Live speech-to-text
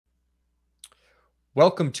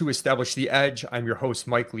Welcome to Establish the Edge. I'm your host,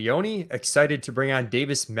 Mike Leone. Excited to bring on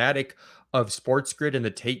Davis Mattek of Sports Grid and the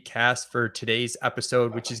Take Cast for today's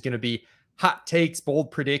episode, which is going to be hot takes, bold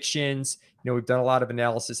predictions. We've done a lot of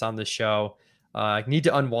analysis on the show. I need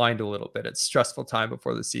to unwind a little bit. It's a stressful time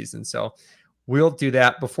before the season. So we'll do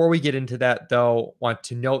that. Before we get into that, though, want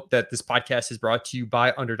to note that this podcast is brought to you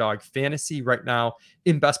by Underdog Fantasy. Right now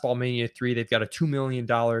in Best Ball Mania 3, they've got a $2 million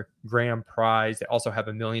grand prize. They also have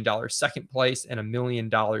 $1 million second place and $1 million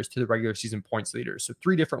to the regular season points leaders. So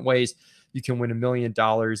 3 different ways you can win $1 million,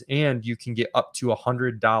 and you can get up to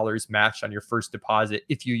 $100 matched on your first deposit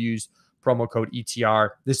if you use promo code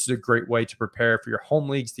ETR. This is a great way to prepare for your home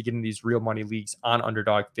leagues, to get in these real money leagues on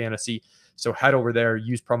Underdog Fantasy. So head over there,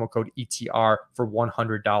 use promo code ETR for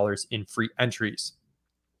 $100 in free entries.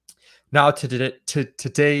 Now to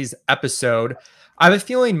today's episode. I have a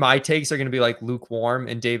feeling my takes are going to be like lukewarm,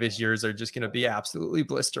 and Davis, yours are just going to be absolutely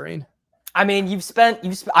blistering. I mean, you've spent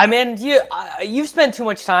too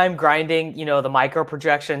much time grinding, the micro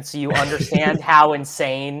projections, so you understand how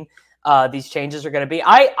insane these changes are going to be.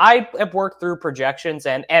 I have worked through projections,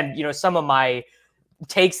 and some of my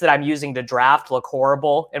takes that I'm using to draft look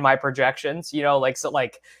horrible in my projections,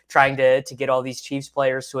 like trying to get all these Chiefs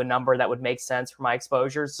players to a number that would make sense for my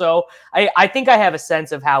exposure. So I think I have a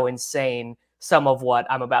sense of how insane some of what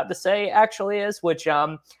I'm about to say actually is, which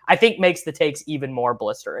I think makes the takes even more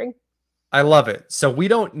blistering. I love it. So we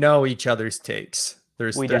don't know each other's takes.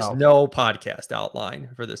 There's no podcast outline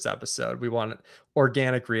for this episode. We want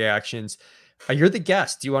organic reactions. You're the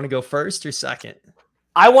guest. Do you want to go first or second?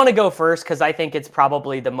 I want to go first because I think it's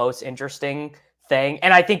probably the most interesting thing.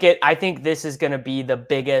 And I think this is going to be the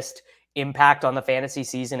biggest impact on the fantasy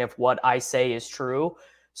season if what I say is true.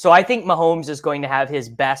 So I think Mahomes is going to have his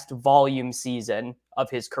best volume season of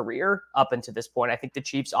his career up until this point. I think the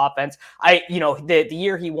Chiefs offense, the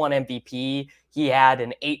year he won MVP, he had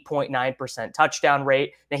an 8.9% touchdown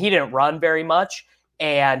rate. Now, he didn't run very much,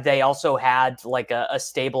 and they also had like a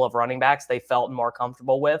stable of running backs they felt more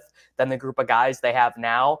comfortable with than the group of guys they have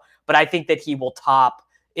now. But I think that he will top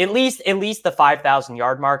at least the 5,000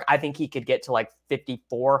 yard mark. I think he could get to like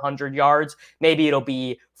 5,400 yards. Maybe it'll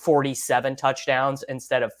be 47 touchdowns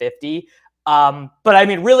instead of 50. But I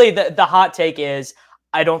mean, really the hot take is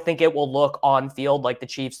I don't think it will look on field like the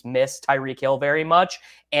Chiefs miss Tyreek Hill very much.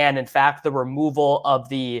 And in fact, the removal of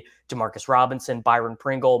the Demarcus Robinson, Byron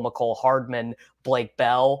Pringle, McCole Hardman, Blake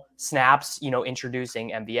Bell snaps,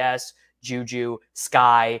 introducing MVS, Juju,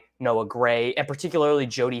 Sky, Noah Gray, and particularly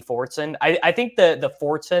Jody Fortson. I think the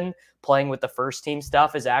Fortson playing with the first team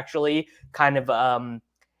stuff is actually kind of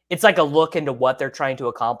it's like a look into what they're trying to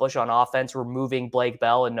accomplish on offense, removing Blake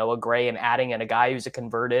Bell and Noah Gray and adding in a guy who's a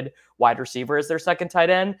converted wide receiver as their second tight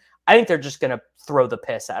end. I think they're just going to throw the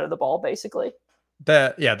piss out of the ball, basically.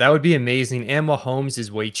 That would be amazing. And Mahomes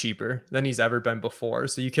is way cheaper than he's ever been before.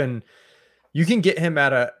 So you can get him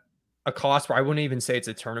at a cost where I wouldn't even say it's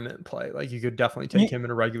a tournament play. Like you could definitely take him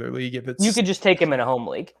in a regular league if it's. You could just take him in a home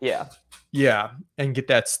league. Yeah. Yeah. And get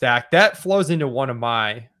that stack. That flows into one of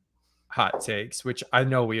my hot takes, which I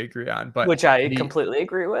know we agree on, but which I completely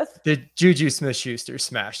agree with. The Juju Smith-Schuster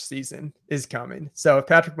smash season is coming. So if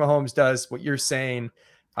Patrick Mahomes does what you're saying,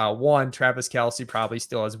 Travis Kelce probably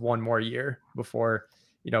still has one more year before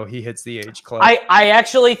he hits the age cliff. I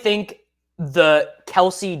actually think the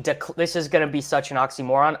Kelce this is going to be such an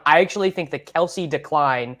oxymoron. I actually think the Kelce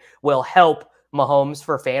decline will help Mahomes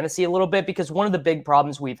for fantasy a little bit, because one of the big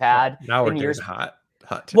problems we've had in years hot.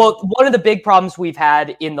 Well, one of the big problems we've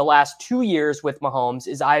had in the last 2 years with Mahomes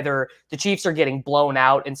is either the Chiefs are getting blown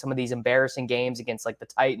out in some of these embarrassing games against like the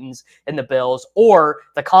Titans and the Bills, or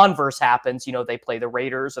the converse happens, they play the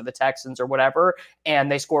Raiders or the Texans or whatever,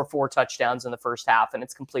 and they score 4 touchdowns in the first half and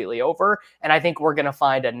it's completely over. And I think we're going to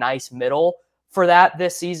find a nice middle for that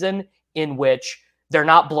this season, in which they're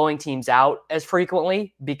not blowing teams out as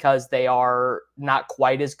frequently because they are not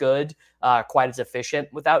quite as good, quite as efficient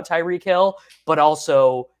without Tyreek Hill, but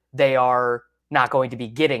also they are not going to be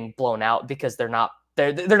getting blown out because they're not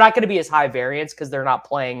going to be as high variance because they're not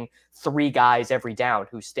playing 3 guys every down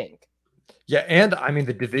who stink. Yeah, and I mean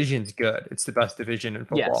the division's good. It's the best division in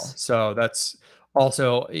football. Yes. So that's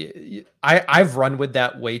also I've run with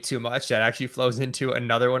that way too much. That actually flows into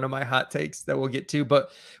another one of my hot takes that we'll get to.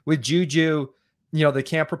 But with Juju, the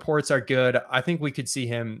camp reports are good. I think we could see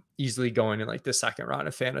him easily going in like the second round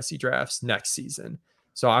of fantasy drafts next season.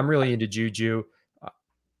 So I'm really into Juju.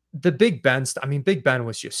 The Big Ben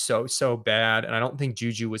was just so bad. And I don't think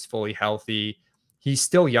Juju was fully healthy. He's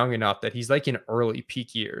still young enough that he's like in early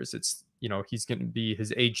peak years. It's, he's going to be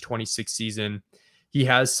his age 26 season. He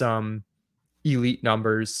has some elite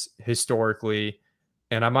numbers historically.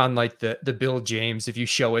 And I'm on like the Bill James, if you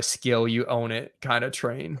show a skill, you own it kind of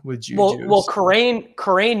train with Well, Juju's.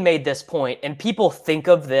 Corain made this point, and people think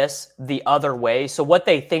of this the other way. So what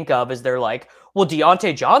they think of is they're like, well,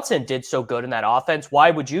 Deontay Johnson did so good in that offense. Why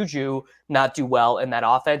would Juju not do well in that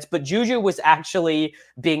offense? But Juju was actually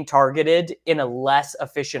being targeted in a less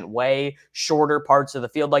efficient way, shorter parts of the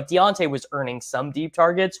field. Like Deontay was earning some deep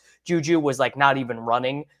targets. Juju was like not even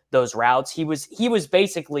running those routes. He was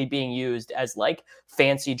basically being used as like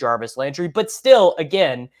fancy Jarvis Landry, but still,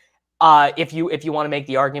 again, if you want to make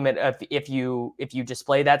the argument of if you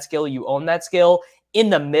display that skill, you own that skill in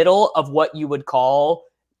the middle of what you would call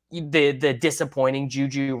the disappointing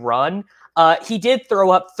Juju run. He did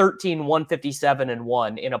throw up 13, 157 and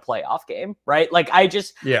 1 in a playoff game, right? Like I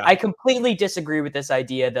completely disagree with this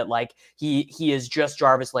idea that like he is just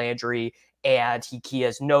Jarvis Landry and he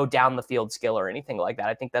has no down the field skill or anything like that.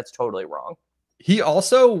 I think that's totally wrong. He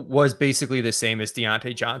also was basically the same as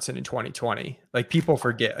Deontay Johnson in 2020. Like people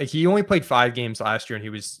forget, like, he only played 5 games last year and he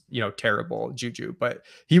was, terrible, Juju, but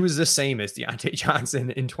he was the same as Deontay Johnson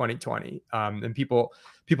in 2020. And people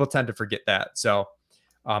tend to forget that. So,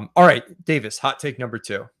 all right, Davis, hot take number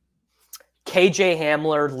 2. KJ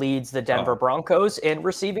Hamler leads the Denver Broncos in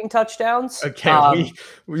receiving touchdowns. Okay,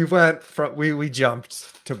 we went from we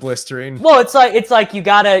jumped to blistering. Well, it's like you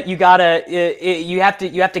have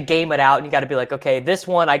to game it out, and you got to be like, okay, this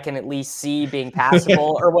one I can at least see being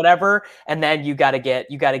passable or whatever, and then you got to get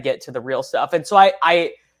to the real stuff. And so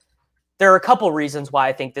I there are a couple reasons why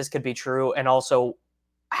I think this could be true, and also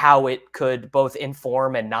how it could both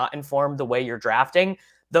inform and not inform the way you're drafting.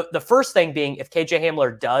 The first thing being, if KJ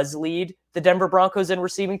Hamler does lead the Denver Broncos in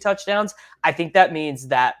receiving touchdowns, I think that means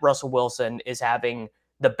that Russell Wilson is having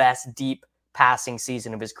the best deep passing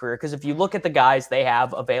season of his career. Because if you look at the guys they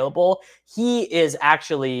have available, he is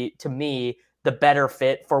actually, to me, the better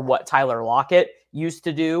fit for what Tyler Lockett used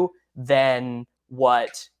to do than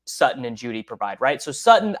what Sutton and Jeudy provide, right? So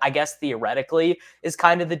Sutton, I guess, theoretically is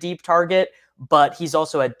kind of the deep target, but he's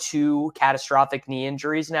also had 2 catastrophic knee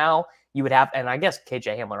injuries now. You would have, and I guess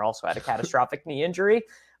KJ Hamler also had a catastrophic knee injury,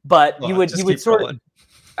 but you would sort of,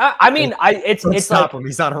 it's stop him.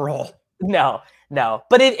 He's on a roll. No.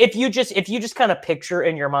 But if you just kind of picture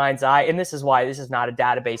in your mind's eye, and this is why this is not a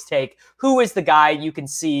database take, who is the guy you can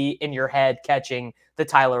see in your head catching the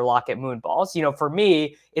Tyler Lockett moon balls? For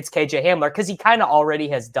me, it's KJ Hamler, because he kind of already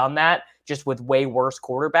has done that just with way worse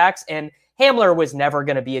quarterbacks. And Hamler was never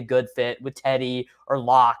going to be a good fit with Teddy or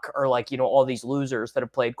Locke or all these losers that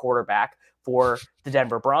have played quarterback for the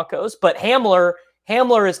Denver Broncos. But Hamler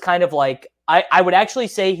is kind of like, I would actually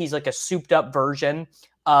say he's like a souped up version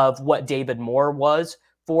of what David Moore was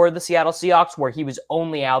for the Seattle Seahawks, where he was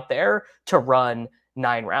only out there to run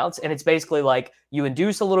 9 routes. And it's basically like you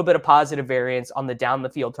induce a little bit of positive variance on the down the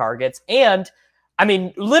field targets. And I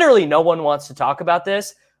mean, literally no one wants to talk about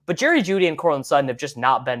this, but Jerry Jeudy and Courtland Sutton have just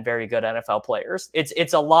not been very good NFL players.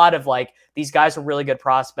 It's a lot of like, these guys are really good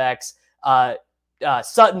prospects.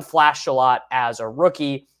 Sutton flashed a lot as a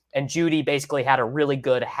rookie, and Jeudy basically had a really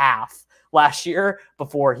good half last year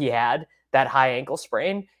before he had that high ankle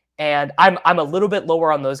sprain. And I'm a little bit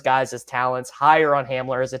lower on those guys as talents, higher on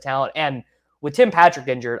Hamler as a talent. And with Tim Patrick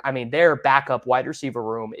injured, I mean, their backup wide receiver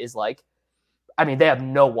room is like, I mean, they have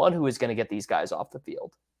no one who is going to get these guys off the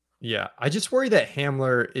field. Yeah, I just worry that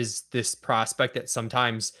Hamler is this prospect that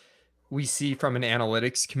sometimes we see from an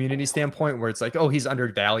analytics community standpoint where it's like, oh, he's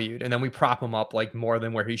undervalued. And then we prop him up like more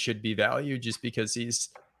than where he should be valued just because he's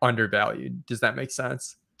undervalued. Does that make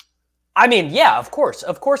sense? I mean, yeah, of course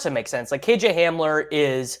it makes sense. Like KJ Hamler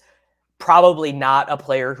is probably not a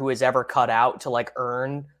player who is ever cut out to like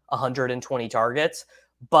earn 120 targets.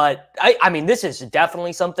 But I mean, this is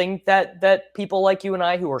definitely something that people like you and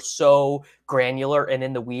I who are so granular and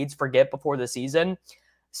in the weeds forget before the season.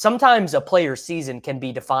 Sometimes a player's season can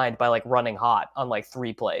be defined by like running hot on like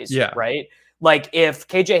 3 plays, right? Like if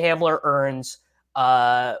KJ Hamler earns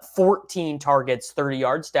 14 targets, 30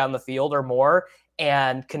 yards down the field or more,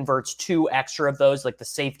 and converts 2 extra of those, like the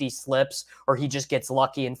safety slips, or he just gets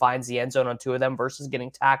lucky and finds the end zone on 2 of them versus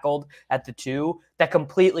getting tackled at the 2, that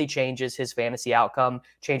completely changes his fantasy outcome,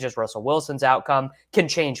 changes Russell Wilson's outcome, can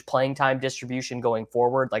change playing time distribution going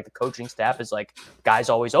forward. Like the coaching staff is like, guy's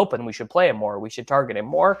always open. We should play him more. We should target him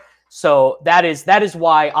more. So that is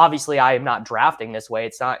why obviously I am not drafting this way.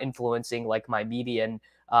 It's not influencing like my median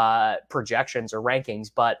projections or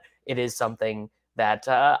rankings, but it is something that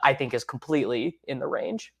I think is completely in the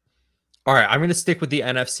range. All right, I'm going to stick with the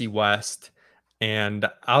NFC West, and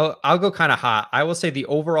I'll go kind of hot. I will say the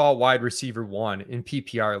overall wide receiver 1 in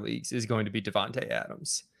PPR leagues is going to be Devontae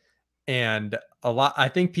Adams. And I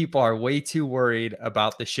think people are way too worried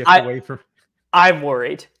about the shift away from. I'm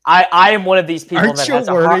worried. I am one of these people Aren't that you has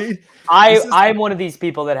worried? I'm one of these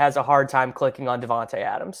people that has a hard time clicking on Davante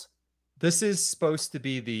Adams. This is supposed to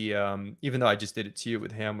be the even though I just did it to you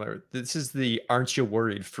with Hamler, this is the aren't you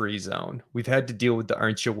worried free zone. We've had to deal with the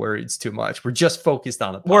aren't you worrieds too much. We're just focused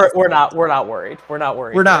on the positive. We're not worried. We're not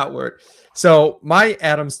worried. We're not worried. So my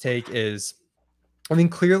Adams take is, I mean,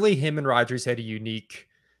 clearly him and Rodgers had a unique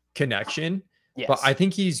connection, but I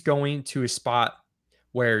think he's going to a spot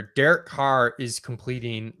where Derek Carr is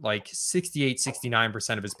completing like 68,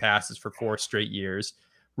 69% of his passes for 4 straight years,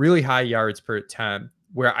 really high yards per attempt,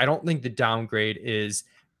 where I don't think the downgrade is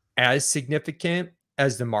as significant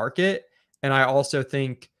as the market. And I also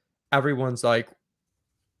think everyone's like,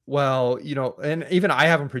 well, you know, and even I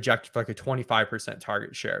haven't projected like a 25%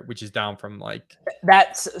 target share, which is down from like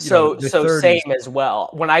that's so 30s. Same as well.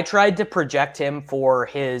 When I tried to project him for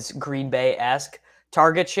his Green Bay-esque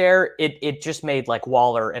target share, it just made like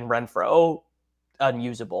Waller and Renfro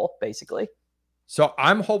unusable, basically. So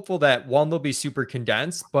I'm hopeful that one, they'll be super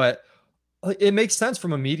condensed, but it makes sense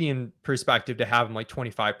from a median perspective to have him like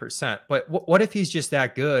 25%. But what if he's just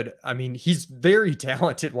that good? I mean, he's very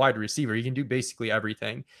talented wide receiver. He can do basically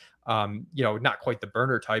everything. You know, not quite the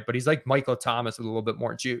burner type, but he's like Michael Thomas with a little bit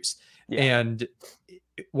more juice. Yeah. And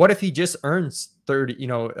what if he just earns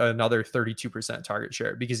another 32% target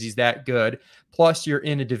share because he's that good? Plus you're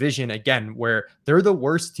in a division again, where they're the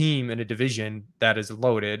worst team in a division that is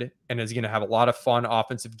loaded and is going to have a lot of fun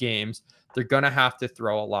offensive games. They're going to have to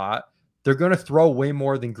throw a lot. They're going to throw way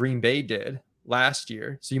more than Green Bay did last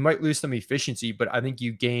year. So you might lose some efficiency, but I think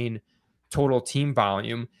you gain total team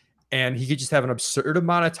volume, and he could just have an absurd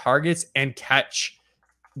amount of targets and catch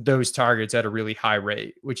those targets at a really high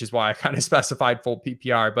rate, which is why I kind of specified full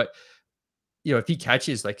PPR. But, you know, if he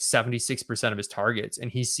catches like 76% of his targets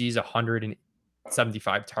and he sees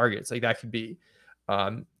 175 targets, like that could be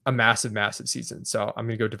a massive, massive season. So I'm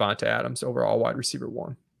going to go Davante Adams overall wide receiver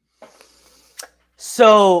 1.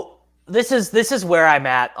 So this is where I'm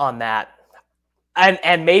at on that.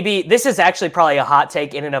 And maybe this is actually probably a hot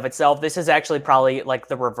take in and of itself. This is actually probably like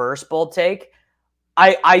the reverse bold take.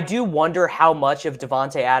 I do wonder how much of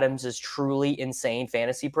Davante Adams' truly insane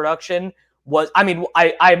fantasy production was. I mean,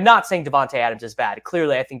 I'm not saying Davante Adams is bad.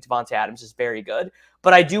 Clearly, I think Davante Adams is very good.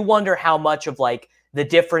 But I do wonder how much of like the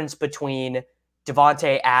difference between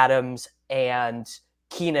Davante Adams and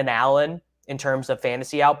Keenan Allen in terms of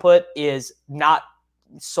fantasy output is not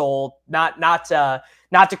to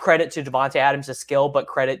credit to Davante Adams' skill, but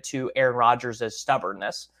credit to Aaron Rodgers'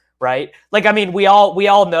 stubbornness, right? Like, I mean, we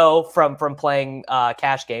all know from playing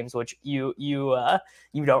cash games, which you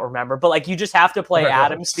don't remember, but like you just have to play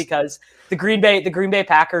Adams because the Green Bay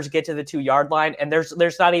Packers get to the 2-yard line and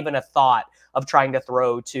there's not even a thought of trying to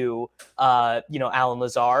throw to Alan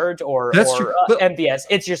Lazard or MVS.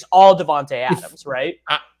 It's just all Davante Adams, right?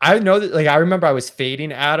 I know that, like, I remember I was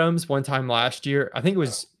fading Adams one time last year. I think it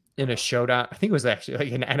was in a showdown. I think it was actually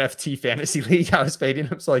like an NFT fantasy league. I was fading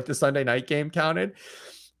him, so like the Sunday night game counted.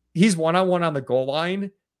 He's one-on-one on the goal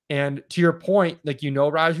line, and to your point, like, you know,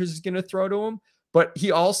 Rodgers is going to throw to him, but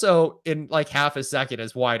he also in like half a second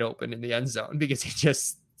is wide open in the end zone because he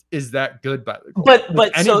just is that good by the goal.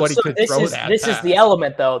 But anybody could throw that. This is the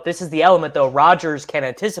element though. Rodgers can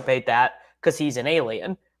anticipate that because he's an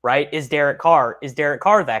alien, right? Is Derek Carr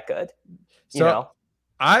that good? You know?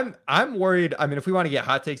 I'm worried. I mean, if we want to get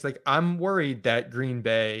hot takes, like, I'm worried that Green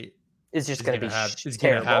Bay is going to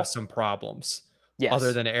have some problems. Yes.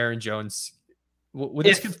 Other than Aaron Jones.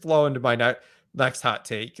 This could flow into my next hot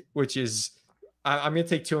take, which is I'm going to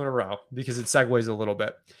take 2 in a row because it segues a little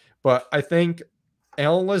bit. But I think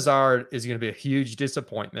Alan Lazard is going to be a huge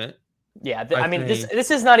disappointment. Yeah, I mean,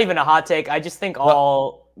 this is not even a hot take. I just think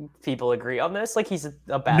all people agree on this. Like, he's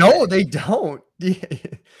a bad No, they don't.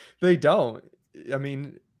 They don't. I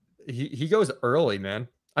mean, he goes early, man.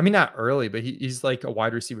 I mean, not early, but he's like a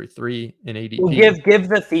wide receiver 3 in ADP. Well, give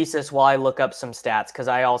the thesis while I look up some stats, because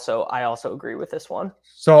I also agree with this one.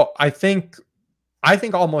 So I think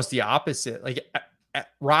almost the opposite. Like,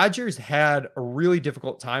 Rodgers had a really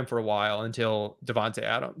difficult time for a while until Davante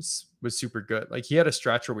Adams was super good. Like, he had a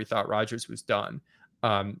stretch where we thought Rodgers was done.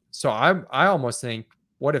 So I almost think,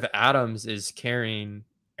 what if Adams is carrying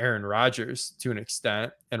Aaron Rodgers to an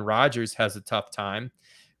extent, and Rodgers has a tough time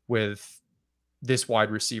with this wide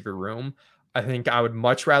receiver room? I think I would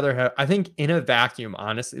much rather have, I think in a vacuum,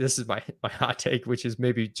 honestly, this is my hot take, which is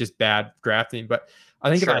maybe just bad drafting, but I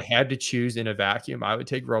think if I had to choose in a vacuum, I would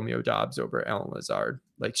take Romeo Doubs over Alan Lazard,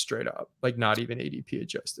 like straight up, like not even ADP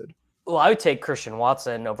adjusted. Well, I would take Christian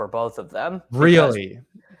Watson over both of them. Really?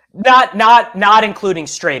 Not including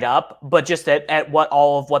straight up, but just at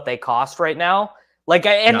all of what they cost right now. Like,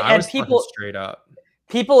 Yeah, I and was talking straight up.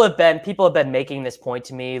 people have been making this point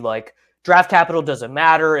to me, like draft capital doesn't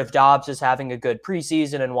matter if Dobbs is having a good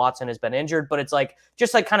preseason and Watson has been injured, but it's like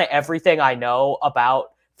just like kind of everything I know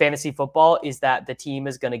about fantasy football is that the team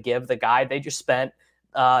is going to give the guy they just spent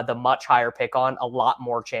the much higher pick on a lot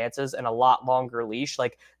more chances and a lot longer leash.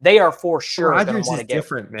 Like they are for sure going to Rodgers want is to get.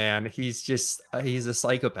 different, man. He's just he's a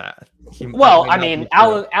psychopath. That Well, might I not mean, be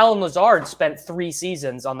true. Alan Lazard spent 3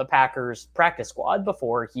 seasons on the Packers practice squad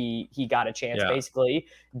before he got a chance, Yeah. basically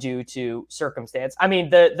due to circumstance. I mean,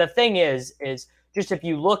 the thing is just if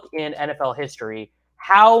you look in NFL history,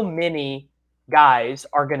 how many guys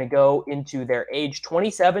are going to go into their age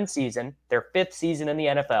 27 season, their 5th season in the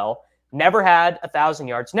NFL, never had 1,000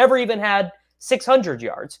 yards, never even had 600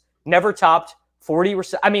 yards, never topped 40.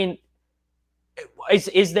 I mean,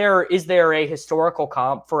 is there a historical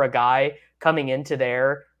comp for a guy coming into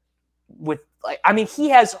there with like, I mean, he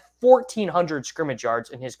has 1,400 scrimmage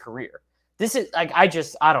yards in his career. This is like, I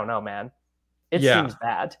don't know, man. It seems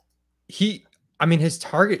bad. I mean, his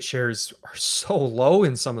target shares are so low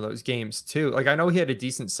in some of those games too. Like I know he had a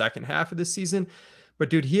decent second half of the season, but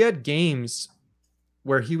dude, he had games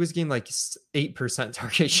where he was getting like 8%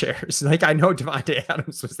 target shares. Like I know Davante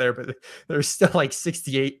Adams was there, but there's still like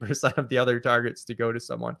 68% of the other targets to go to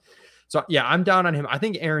someone. So yeah, I'm down on him. I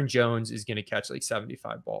think Aaron Jones is going to catch like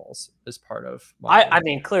 75 balls as part of I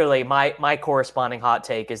mean, clearly my corresponding hot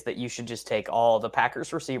take is that you should just take all the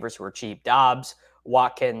Packers receivers who are cheap. Dobbs,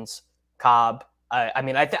 Watkins, Cobb. I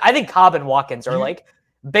mean, I think Cobb and Watkins are like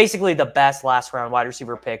basically the best last round wide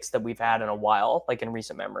receiver picks that we've had in a while, like in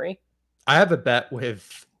recent memory. I have a bet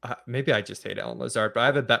with maybe I just hate Alan Lazard, but I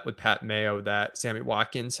have a bet with Pat Mayo that Sammy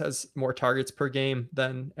Watkins has more targets per game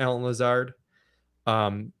than Alan Lazard.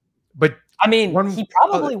 But I mean, he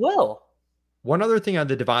probably will. One other thing on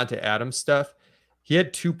the Davante Adams stuff, he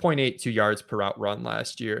had 2.82 yards per route run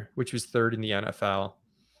last year, which was 3rd in the NFL.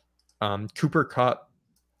 Cooper Kupp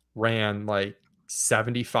ran like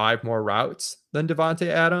 75 more routes than Davante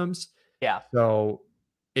Adams. Yeah. So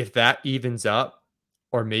if that evens up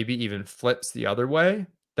or maybe even flips the other way,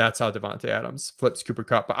 that's how Davante Adams flips Cooper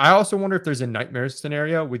Kupp. But I also wonder if there's a nightmare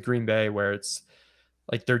scenario with Green Bay where it's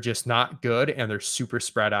like they're just not good and they're super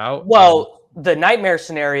spread out. Well, the nightmare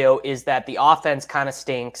scenario is that the offense kind of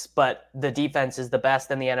stinks, but the defense is the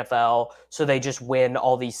best in the NFL. So they just win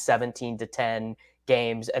all these 17-10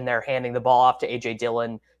 games and they're handing the ball off to A.J.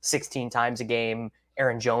 Dillon 16 times a game.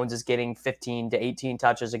 Aaron Jones is getting 15 to 18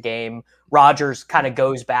 touches a game. Rodgers kind of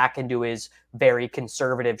goes back into his very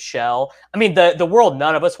conservative shell. I mean, the world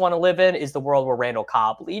none of us want to live in is the world where Randall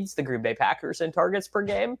Cobb leads the Green Bay Packers in targets per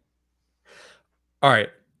game. All right.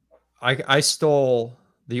 I stole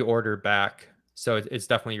the order back. So it's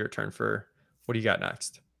definitely your turn for what do you got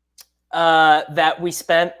next? That we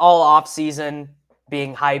spent all offseason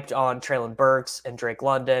being hyped on Treylon Burks and Drake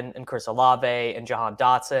London and Chris Olave and Jahan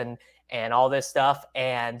Dotson and all this stuff.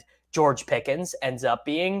 And George Pickens ends up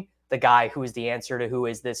being the guy who is the answer to who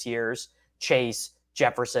is this year's Chase,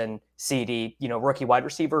 Jefferson, CD, rookie wide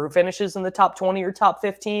receiver who finishes in the top 20 or top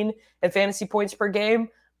 15 in fantasy points per game.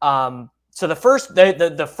 So the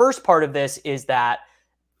first part of this is that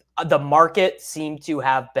the market seemed to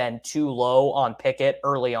have been too low on Pickett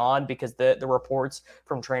early on because the reports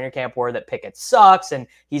from training camp were that Pickett sucks and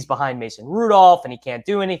he's behind Mason Rudolph and he can't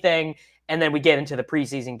do anything. And then we get into the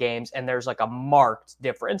preseason games and there's like a marked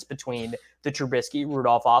difference between the Trubisky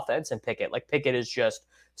Rudolph offense and Pickett. Like Pickett is just,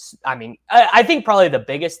 I mean, I think probably the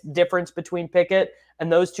biggest difference between Pickett and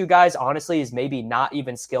those two guys, honestly, is maybe not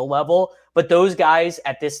even skill level, but those guys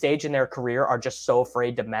at this stage in their career are just so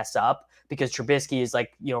afraid to mess up because Trubisky is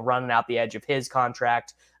like, running out the edge of his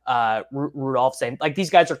contract. Rudolph saying like these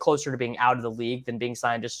guys are closer to being out of the league than being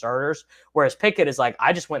signed as starters. Whereas Pickett is like,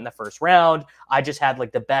 I just went in the first round. I just had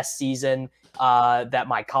like the best season that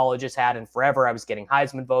my college has had in forever. I was getting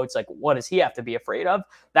Heisman votes. Like, what does he have to be afraid of?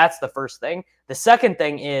 That's the first thing. The second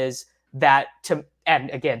thing is that and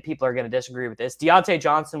again, people are going to disagree with this. Deontay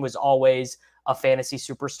Johnson was always a fantasy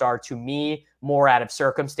superstar to me, more out of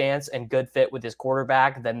circumstance and good fit with his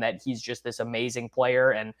quarterback than that he's just this amazing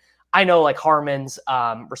player. And I know like Harmon's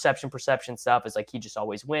reception perception stuff is like he just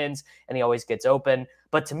always wins and he always gets open.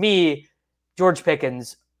 But to me, George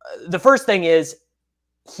Pickens, the first thing is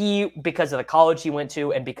because of the college he went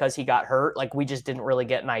to and because he got hurt, like we just didn't really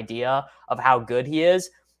get an idea of how good he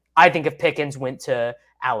is. I think if Pickens went to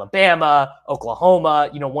Alabama,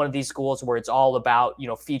 Oklahoma, one of these schools where it's all about,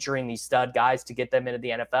 featuring these stud guys to get them into the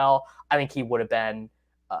NFL, I think he would have been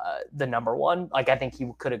the number one. Like, I think he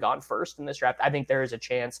could have gone first in this draft. I think there is a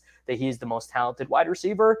chance that he's the most talented wide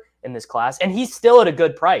receiver in this class, and he's still at a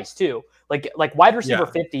good price too. Like wide receiver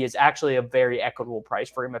 50 is actually a very equitable price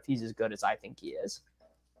for him if he's as good as I think he is.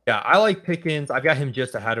 Yeah, I like Pickens. I've got him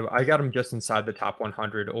just ahead of. I got him just inside the top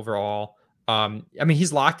 100 overall. I mean,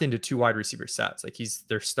 he's locked into 2 wide receiver sets. Like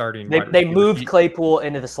they're starting. They moved Claypool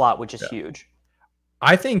into the slot, which is huge.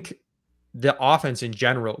 I think the offense in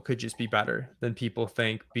general could just be better than people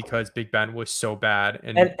think because Big Ben was so bad,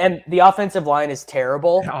 and the offensive line is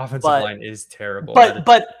terrible. The offensive line is terrible.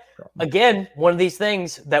 But again, one of these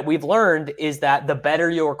things that we've learned is that the better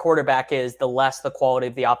your quarterback is, the less the quality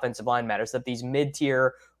of the offensive line matters. That these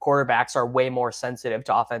mid-tier quarterbacks are way more sensitive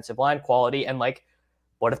to offensive line quality. And like,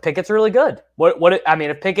 what if Pickett's really good?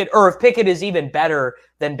 If Pickett is even better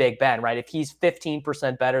than Big Ben, right? If he's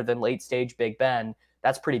 15% better than late stage Big Ben,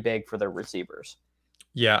 that's pretty big for the receivers.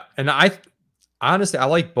 Yeah. And I honestly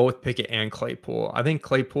like both Pickett and Claypool. I think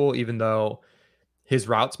Claypool, even though his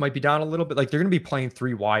routes might be down a little bit, like they're going to be playing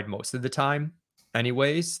 3 wide most of the time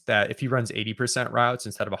anyways, that if he runs 80% routes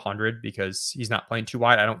instead of 100 because he's not playing 2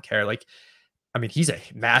 wide, I don't care. Like, I mean, he's a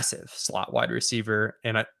massive slot wide receiver.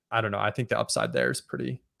 And I don't know. I think the upside there is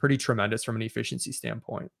pretty tremendous from an efficiency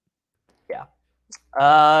standpoint. Yeah.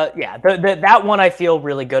 That one I feel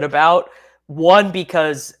really good about. One,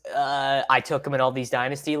 because I took him in all these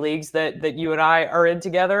dynasty leagues that you and I are in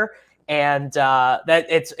together. And that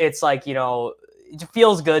it's like, you know, it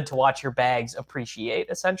feels good to watch your bags appreciate,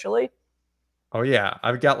 essentially. Oh, yeah.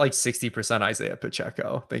 I've got like 60% Isaiah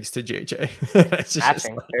Pacheco, thanks to JJ. It's just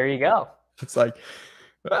like, there you go. It's like,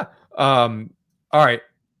 all right.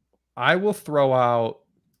 I will throw out.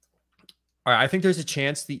 All right. I think there's a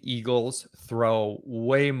chance the Eagles throw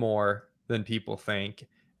way more than people think.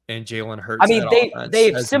 And Jalen Hurts. I mean,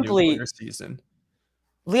 they have simply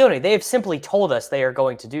Leone. They have simply told us they are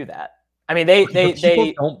going to do that. I mean, they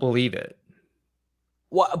don't believe it.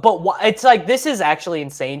 But it's like, this is actually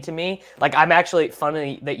insane to me. Like, I'm actually,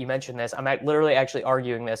 funny that you mentioned this. I'm literally actually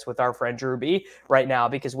arguing this with our friend Drew B right now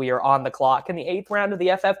because we are on the clock in the 8th round of the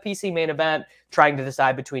FFPC main event, trying to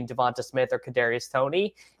decide between Devonta Smith or Kadarius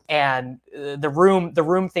Toney. And the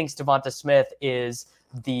room thinks Devonta Smith is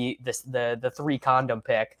the 3 condom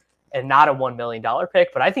pick and not a $1 million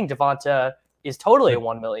pick. But I think Devonta is totally a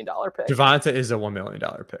 $1 million pick. Devonta is a $1 million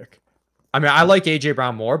pick. I mean, I like AJ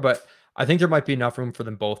Brown more, but I think there might be enough room for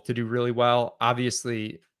them both to do really well.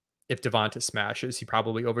 Obviously, if Devonta smashes, he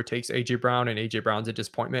probably overtakes AJ Brown, and AJ Brown's a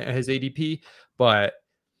disappointment at his ADP. But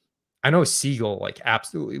I know Siegel like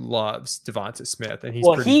absolutely loves Devonta Smith, and he's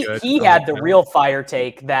pretty good. He had the real fire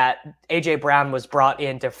take that AJ Brown was brought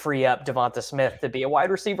in to free up Devonta Smith to be a wide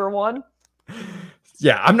receiver 1.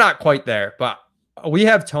 Yeah, I'm not quite there, but we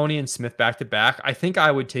have Toney and Smith back to back. I think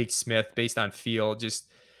I would take Smith based on feel.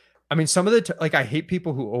 I mean, some of the like, I hate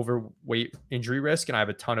people who overweight injury risk, and I have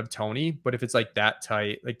a ton of Toney, but if it's like that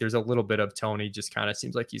tight, like there's a little bit of Toney, just kind of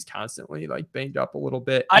seems like he's constantly like banged up a little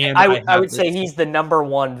bit. I would say he's the number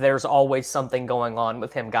 1. There's always something going on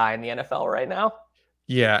with him guy in the NFL right now.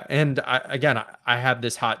 Yeah. And I have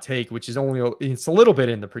this hot take, which is it's a little bit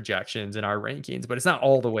in the projections in our rankings, but it's not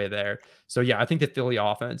all the way there. So yeah, I think the Philly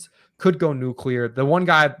offense could go nuclear. The one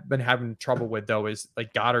guy I've been having trouble with though, is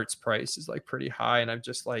like Goddard's price is like pretty high. And I'm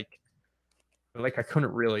just like I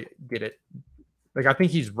couldn't really get it. Like, I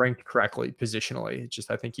think he's ranked correctly positionally. It's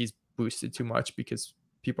just, I think he's boosted too much because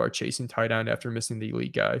people are chasing tight end after missing the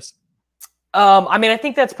elite guys. I mean, I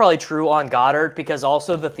think that's probably true on Goddard because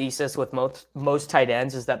also the thesis with most tight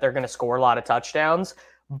ends is that they're going to score a lot of touchdowns,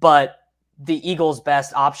 but the Eagles'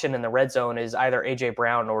 best option in the red zone is either AJ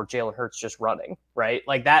Brown or Jalen Hurts just running, right?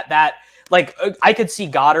 Like that, like I could see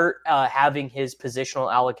Goddard having his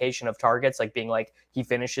positional allocation of targets, like being like he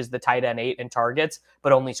finishes the tight end 8 in targets,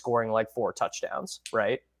 but only scoring like 4 touchdowns,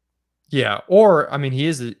 right? Yeah. Or, I mean,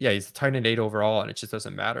 he's the tight end 8 overall, and it just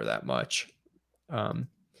doesn't matter that much.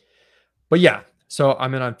 But yeah, so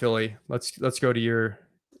I'm in on Philly. Let's go to your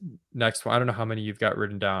next one. I don't know how many you've got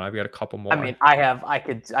written down. I've got a couple more. I mean, I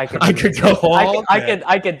could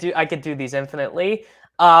do these infinitely.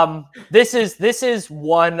 This is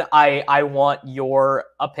one I want your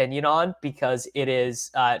opinion on because it is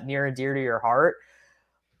near and dear to your heart.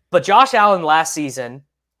 But Josh Allen last season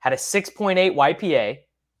had a 6.8 YPA.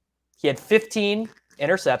 He had 15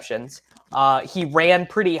 interceptions. He ran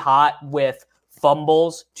pretty hot with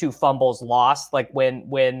fumbles to fumbles lost. Like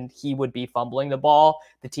when he would be fumbling the ball,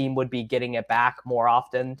 the team would be getting it back more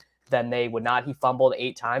often than they would not. He fumbled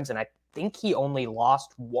 8 times, and I think he only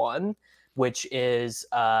lost 1, which is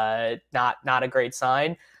not a great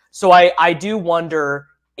sign. So I do wonder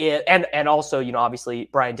and also, obviously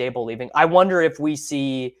Brian Dable leaving. I wonder if we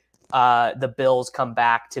see the Bills come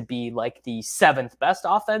back to be like the 7th best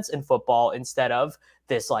offense in football instead of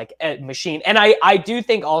this like machine. And I do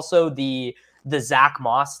think also the Zach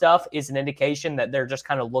Moss stuff is an indication that they're just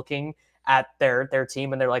kind of looking at their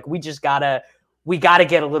team and they're like, we gotta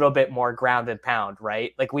get a little bit more ground and pound,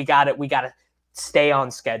 right? Like we gotta stay on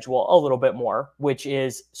schedule a little bit more, which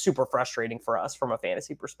is super frustrating for us from a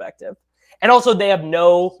fantasy perspective. And also they have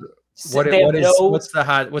no. What's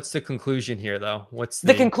the conclusion here though?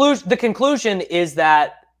 The conclusion? The conclusion is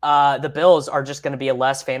that the Bills are just going to be a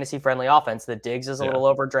less fantasy friendly offense. That Diggs is a little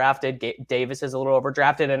overdrafted, Davis is a little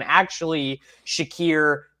overdrafted, and actually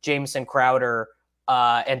Shakir, Jameson Crowder,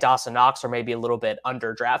 and Dawson Knox are maybe a little bit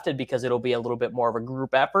underdrafted because it'll be a little bit more of a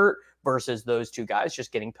group effort versus those two guys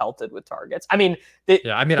just getting pelted with targets. I mean,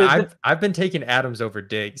 I've been taking Adams over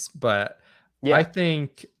Diggs, but I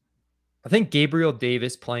think Gabriel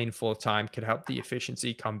Davis playing full time could help the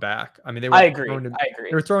efficiency come back. I mean, I agree.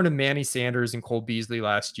 They were throwing to Manny Sanders and Cole Beasley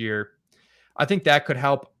last year. I think that could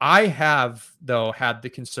help. I have though had the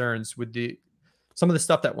concerns with some of the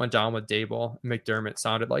stuff that went down with Dable and McDermott.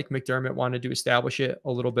 Sounded like McDermott wanted to establish it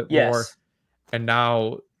a little bit more, and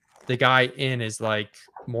now the guy in is like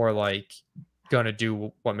more like gonna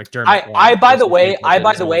do what McDermott wants. I by the way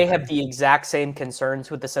have the exact same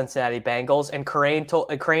concerns with the Cincinnati Bengals, and Crane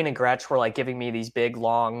and Gretsch were like giving me these big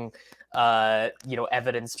long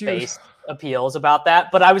evidence-based appeals about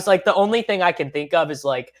that. But I was like, the only thing I can think of is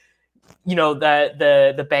like,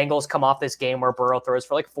 the Bengals come off this game where Burrow throws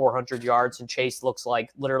for like 400 yards and Chase looks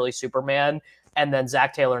like literally Superman. And then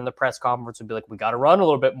Zach Taylor in the press conference would be like, we got to run a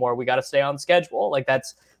little bit more. We got to stay on schedule. Like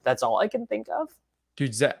that's all I can think of.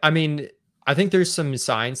 Dude, I mean, I think there's some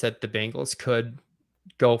signs that the Bengals could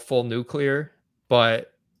go full nuclear,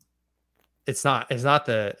 but it's not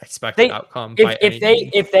the expected outcome.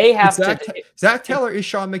 If they have Zach Taylor is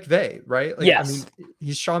Sean McVay, right? Like, yes. I mean,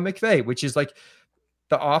 he's Sean McVay, which is like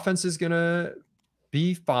the offense is gonna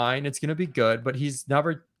be fine. It's gonna be good, but he's not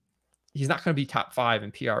gonna be top 5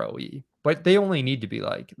 in PROE. But they only need to be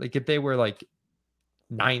like if they were like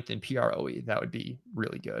 9th in PROE, that would be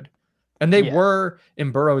really good. And they were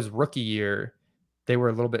in Burrow's rookie year. They were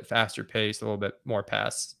a little bit faster paced, a little bit more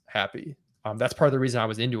pass happy. That's part of the reason I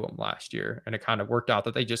was into them last year. And it kind of worked out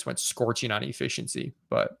that they just went scorching on efficiency.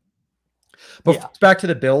 But back to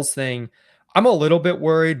the Bills thing, I'm a little bit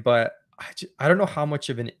worried, but I don't know how much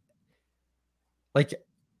of an, like,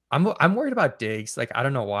 I'm worried about Diggs. Like, I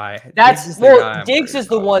don't know why. Diggs is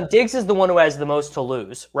the one who has the most to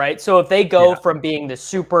lose, right? So if they go from being the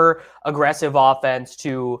super aggressive offense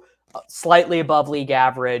to slightly above league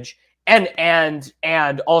average, and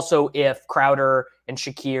also if Crowder and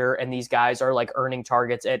Shakir and these guys are like earning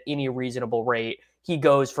targets at any reasonable rate, he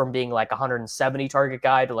goes from being like 170 target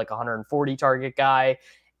guy to like 140 target guy,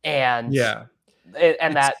 and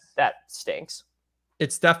that stinks.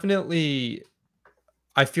 It's definitely,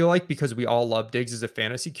 I feel like, because we all love Diggs as a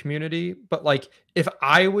fantasy community, but like if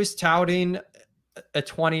I was touting a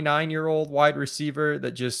 29-year-old wide receiver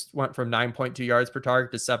that just went from 9.2 yards per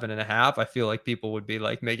target to 7.5, I feel like people would be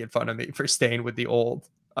like making fun of me for staying with the old.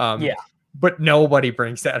 But nobody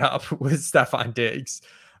brings that up with Stephon Diggs.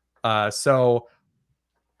 So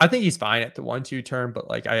I think he's fine at the 1-2 turn, but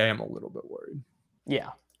like I am a little bit worried. Yeah.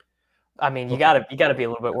 I mean, you gotta be a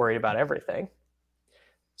little bit worried about everything.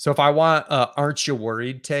 So if I want aren't you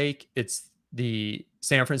worried take, it's the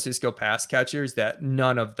San Francisco pass catchers that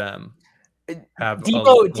none of them have.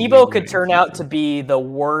 Debo could turn out to be the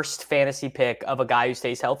worst fantasy pick of a guy who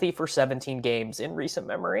stays healthy for 17 games in recent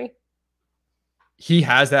memory. He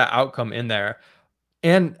has that outcome in there.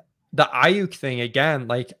 And the Ayuk thing, again,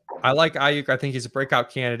 like I like Ayuk. I think he's a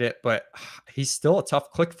breakout candidate, but he's still a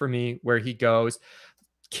tough click for me where he goes.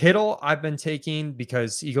 Kittle, I've been taking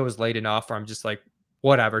because he goes late enough where I'm just like,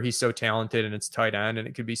 whatever. He's so talented and it's tight end and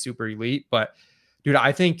it could be super elite. But dude,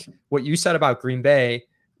 I think what you said about Green Bay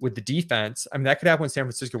with the defense, I mean, that could happen with San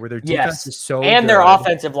Francisco where their defense is so and good. Their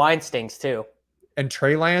offensive line stinks too. And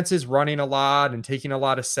Trey Lance is running a lot and taking a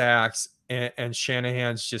lot of sacks. And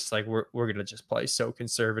Shanahan's just like, we're going to just play so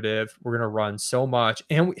conservative. We're going to run so much.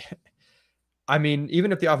 And I mean,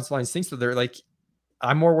 even if the offensive line stinks, they're like,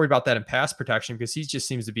 I'm more worried about that in pass protection because he just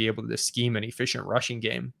seems to be able to scheme an efficient rushing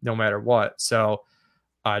game no matter what. So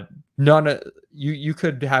you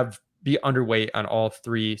could be underweight on all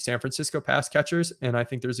 3 San Francisco pass catchers, and I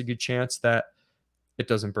think there's a good chance that it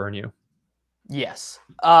doesn't burn you. Yes.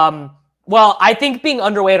 Well, I think being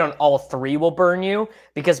underweight on all 3 will burn you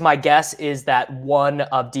because my guess is that one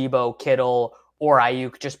of Debo, Kittle, or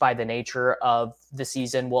Ayuk, just by the nature of the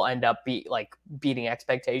season, will end up beating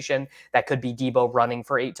expectation. That could be Debo running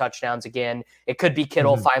for 8 touchdowns again. It could be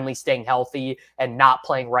Kittle finally staying healthy and not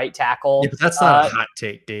playing right tackle. Yeah, but that's not a hot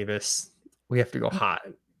take, Davis. We have to go hot.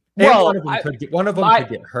 Well, one of them could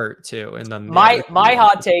get hurt too, and then my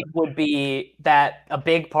hot take would be that a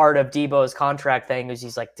big part of Debo's contract thing is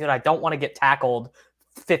he's like, dude, I don't want to get tackled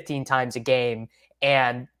 15 times a game,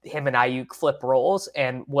 and him and Ayuk flip roles.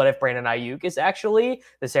 And what if Brandon Ayuk is actually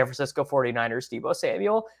the San Francisco 49ers Debo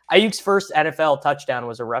Samuel? Ayuk's first NFL touchdown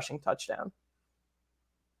was a rushing touchdown.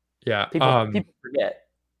 Yeah, people forget.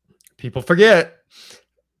 People forget.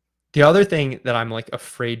 The other thing that I'm like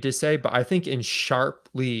afraid to say, but I think in sharp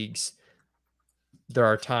leagues, there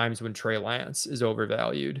are times when Trey Lance is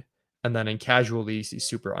overvalued, and then in casual leagues, he's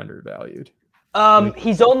super undervalued.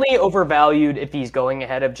 He's only overvalued if he's going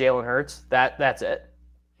ahead of Jalen Hurts. That's it.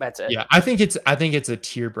 That's it. Yeah, I think it's a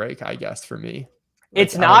tier break, I guess, for me. Like,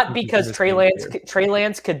 it's not because Trey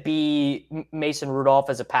Lance could be Mason Rudolph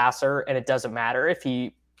as a passer, and it doesn't matter if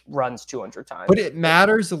he runs 200 times. But it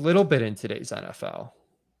matters a little bit in today's NFL.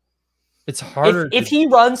 It's harder if he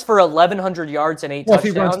runs for 1,100 yards and 8 touchdowns.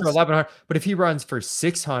 If he runs for 1,100, but if he runs for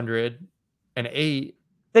 600 and 8,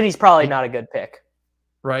 then he's probably not a good pick,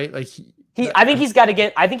 right? Like I think he's got to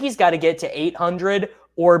get to 800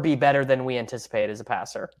 or be better than we anticipate as a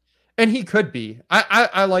passer. And he could be.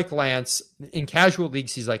 I like Lance in casual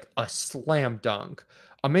leagues. He's like a slam dunk.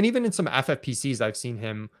 And even in some FFPCs, I've seen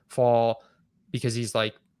him fall because he's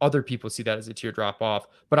like, other people see that as a tier drop off,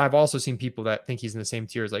 but I've also seen people that think he's in the same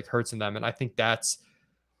tier as like Hurts and them. And I think that's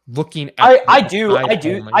looking at, I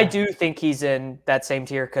do think he's in that same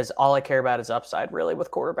tier, because all I care about is upside really with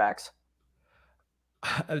quarterbacks.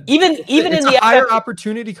 Even in the higher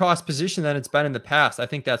opportunity cost position than it's been in the past. I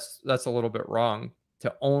think that's a little bit wrong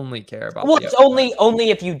to only care about. Well, it's only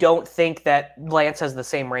if you don't think that Lance has the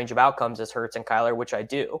same range of outcomes as Hurts and Kyler, which I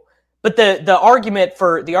do. But the argument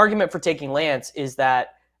for taking Lance is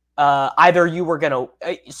that either you were going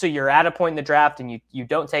to, so you're at a point in the draft and you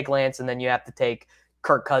don't take Lance, and then you have to take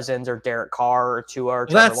Kirk Cousins or Derek Carr or Tua or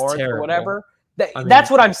Trevor Lawrence terrible. Or whatever. That's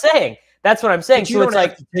what I'm saying. That's what I'm saying. So it's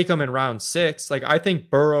like, take them in round 6. Like, I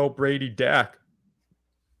think Burrow, Brady, Dak.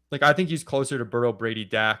 Like, I think he's closer to Burrow, Brady,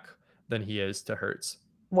 Dak than he is to Hurts.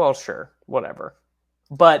 Well, sure, whatever.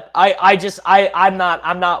 But I'm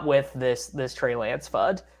not with this Trey Lance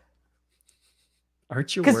FUD.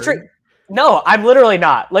 Aren't you worried? No, I'm literally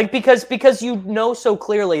not. Like, because you know so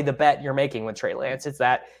clearly the bet you're making with Trey Lance is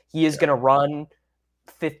that he is going to run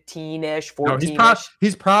 15-ish, 14-ish. No,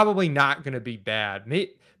 he's probably not going to be bad.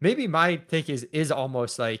 Maybe my take is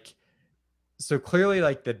almost like, so clearly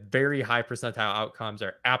like the very high percentile outcomes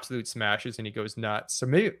are absolute smashes and he goes nuts. So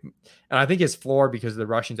maybe, and I think his floor because the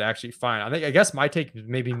rushing's actually fine. I guess my take is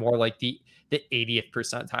maybe more like the 80th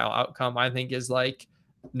percentile outcome, I think, is like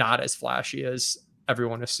not as flashy as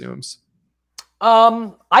everyone assumes.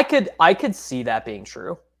 I could see that being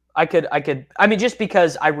true. I mean, just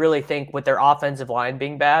because I really think with their offensive line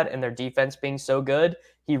being bad and their defense being so good,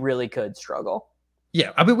 he really could struggle.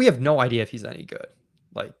 Yeah. I mean, we have no idea if he's any good.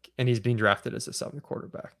 Like, and he's being drafted as a 7th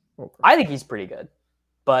quarterback. I think he's pretty good,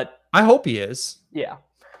 but I hope he is. Yeah.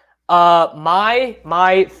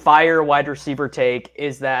 My fire wide receiver take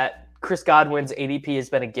is that Chris Godwin's ADP has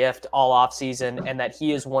been a gift all offseason, and that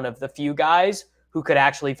he is one of the few guys who could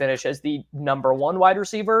actually finish as the number 1 wide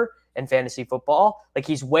receiver in fantasy football. Like,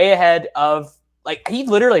 he's way ahead of, like, he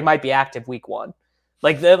literally might be active week 1.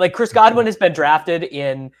 Like Chris Godwin has been drafted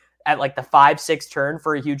at like the 5-6 turn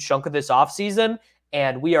for a huge chunk of this offseason,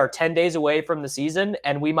 and we are 10 days away from the season,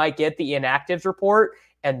 and we might get the inactives report,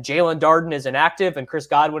 and Jalen Darden is inactive, and Chris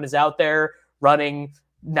Godwin is out there running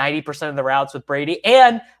 90% of the routes with Brady.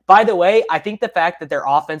 And by the way, I think the fact that their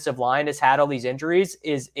offensive line has had all these injuries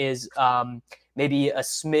is maybe a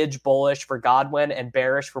smidge bullish for Godwin and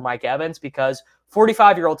bearish for Mike Evans, because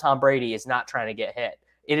 45-year-old Tom Brady is not trying to get hit.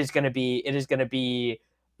 It is going to be,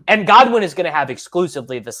 and Godwin is going to have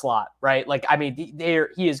exclusively the slot, right? Like, I mean,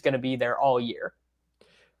 he is going to be there all year.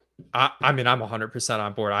 I mean, I'm 100%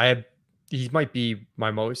 on board. He might be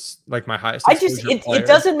my highest. It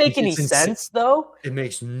doesn't make any sense though. It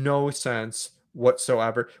makes no sense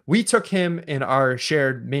whatsoever. We took him in our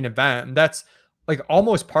shared main event, and that's like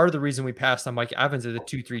almost part of the reason we passed on Mike Evans at the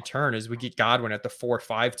 2-3 turn is we get Godwin at the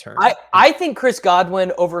 4-5 turn. I think Chris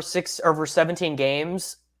Godwin over 17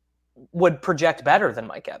 games would project better than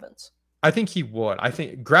Mike Evans. I think he would. I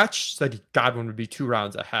think Gretsch said Godwin would be 2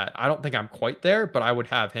 rounds ahead. I don't think I'm quite there, but I would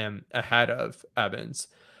have him ahead of Evans.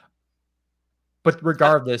 But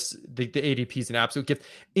regardless, the ADP is an absolute gift.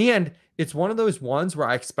 And it's one of those ones where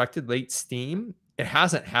I expected late steam, it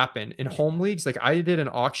hasn't happened in home leagues. Like I did an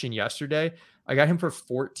auction yesterday. I got him for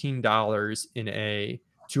 $14 in a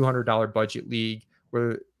 $200 budget league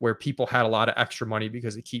where people had a lot of extra money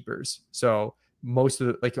because of keepers. So most of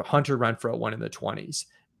the, like Hunter Renfroe won in the 20s,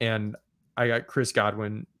 and I got Chris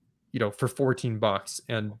Godwin, for $14,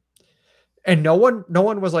 and no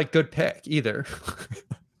one was like good pick either.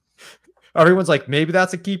 Everyone's like, maybe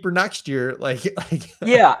that's a keeper next year.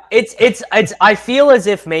 Yeah, it's I feel as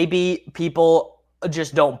if maybe people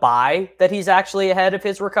just don't buy that he's actually ahead of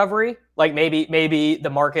his recovery. Like maybe the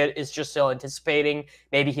market is just still anticipating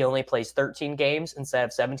maybe he only plays 13 games instead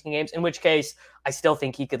of 17 games, in which case I still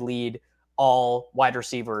think he could lead all wide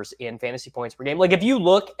receivers in fantasy points per game. Like if you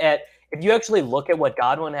actually look at what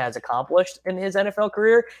Godwin has accomplished in his NFL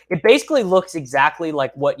career, it basically looks exactly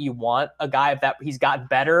like what you want a guy that he's gotten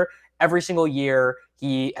better every single year.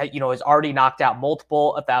 He, has already knocked out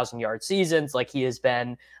multiple 1,000-yard seasons. Like he has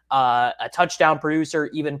been a touchdown producer,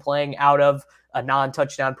 even playing out of a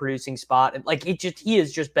non-touchdown producing spot. And like he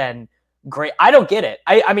has just been great. I don't get it.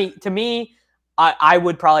 I mean, to me, I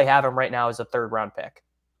would probably have him right now as a 3rd-round pick.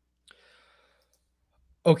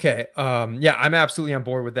 Okay. Yeah, I'm absolutely on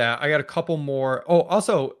board with that. I got a couple more. Oh,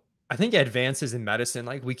 also, I think advances in medicine,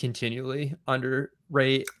 like we continually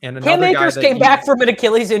underrate. And another Cam Akers came back from an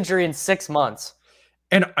Achilles injury in 6 months.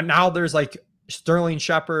 And now there's like Sterling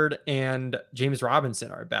Shepard and James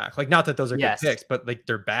Robinson are back. Like, not that those are good picks, but like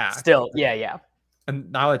they're back. Still, yeah.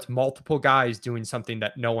 And now it's multiple guys doing something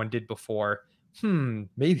that no one did before.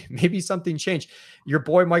 Maybe something changed. Your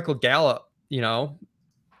boy Michael Gallup,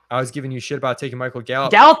 I was giving you shit about taking Michael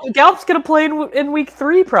Gallup. Gallup's going to play in week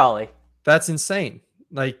 3 probably. That's insane.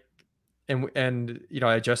 Like, and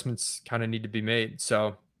adjustments kind of need to be made.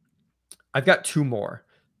 So I've got 2 more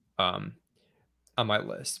on my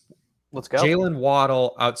list. Let's go. Jalen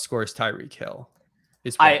Waddle outscores Tyreek Hill.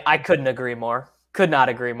 I couldn't agree more. Could not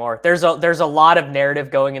agree more. There's a lot of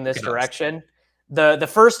narrative going in this direction.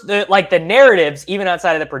 The narratives, even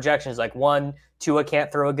outside of the projections, like 1, Tua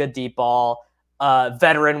can't throw a good deep ball.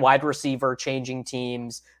 Veteran wide receiver changing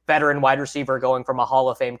teams, veteran wide receiver going from a Hall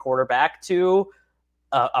of Fame quarterback to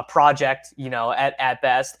a project, at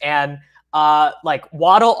best. And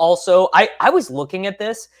Waddle also, I was looking at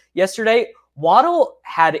this yesterday. Waddle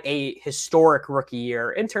had a historic rookie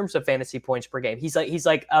year in terms of fantasy points per game. He's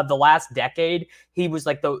like the last decade, he was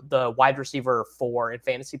like the wide receiver 4 in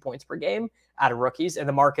fantasy points per game out of rookies. And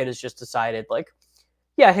the market has just decided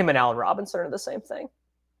him and Allen Robinson are the same thing.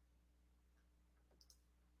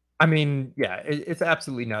 I mean, yeah, it's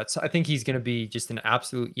absolutely nuts. I think he's going to be just an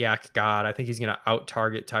absolute yak god. I think he's going to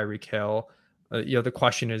out-target Tyreek Hill. The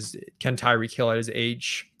question is, can Tyreek Hill at his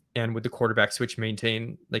age and with the quarterback switch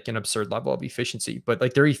maintain like an absurd level of efficiency? But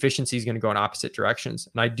like their efficiency is going to go in opposite directions.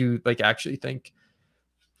 And I do actually think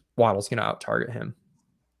Waddle's going to out-target him.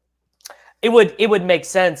 It would make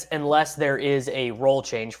sense unless there is a role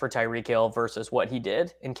change for Tyreek Hill versus what he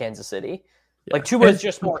did in Kansas City. Yeah. Like Tua is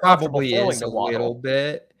just more probably is a little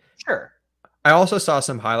bit. Sure. I also saw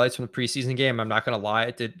some highlights from the preseason game. I'm not going to lie.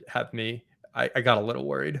 It did have me. I got a little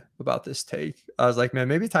worried about this take. I was like, man,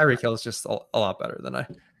 maybe Tyreek Hill is just a lot better than I'm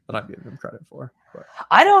giving him credit for. But.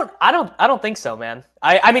 I don't think so, man.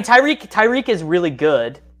 I mean, Tyreek is really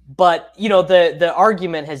good, but the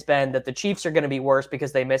argument has been that the Chiefs are going to be worse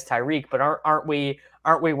because they missed Tyreek. But aren't we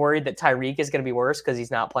worried that Tyreek is going to be worse because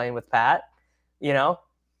he's not playing with Pat?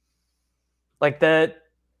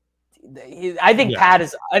 I think Pat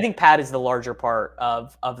is the larger part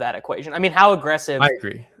of that equation. I mean, how aggressive? I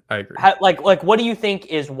agree. What do you think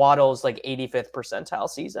is Waddle's 85th percentile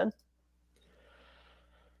season?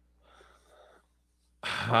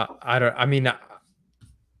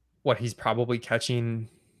 He's probably catching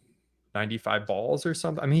 95 balls or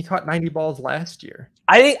something. I mean, he caught 90 balls last year.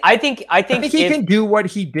 I think he can do what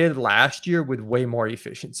he did last year with way more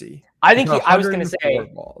efficiency. I was going to say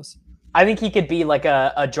balls. I think he could be like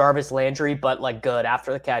a Jarvis Landry, but good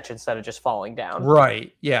after the catch instead of just falling down.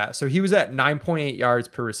 Right. Yeah. So he was at 9.8 yards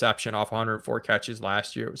per reception off 104 catches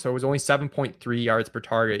last year. So it was only 7.3 yards per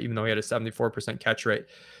target, even though he had a 74% catch rate.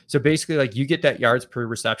 So basically, you get that yards per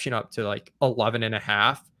reception up to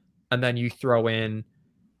 11.5, and then you throw in,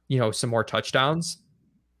 some more touchdowns.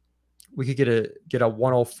 We could get a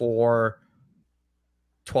 104,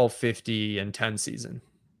 1250, and 10 season.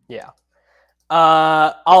 Yeah.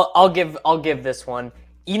 I'll give this one.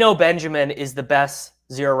 Eno Benjamin is the best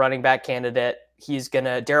 0 running back candidate.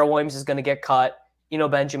 Darrell Williams is gonna get cut. Eno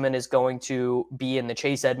Benjamin is going to be in the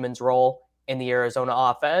Chase Edmonds role in the Arizona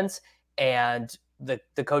offense, and the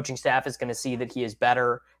coaching staff is going to see that he is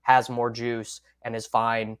better, has more juice, and is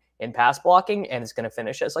fine in pass blocking, and is going to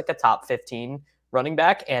finish as a top 15 running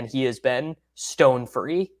back, and he has been stone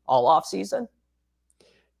free all off season.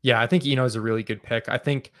 Yeah, I think Eno is a really good pick. I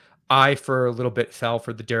think I, for a little bit, fell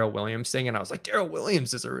for the Darrell Williams thing, and I was like, Darrell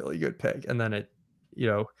Williams is a really good pick. And then it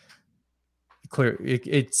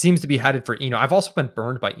seems to be headed for Eno. I've also been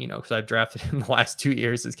burned by Eno because I've drafted him the last 2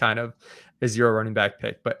 years as kind of a zero running back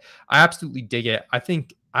pick, but I absolutely dig it. I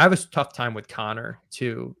think I have a tough time with Connor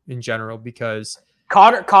too in general because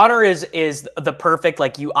Connor is the perfect,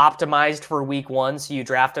 like, you optimized for week 1, so you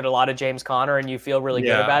drafted a lot of James Conner and you feel really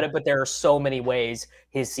good about it, but there are so many ways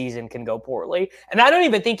his season can go poorly. And I don't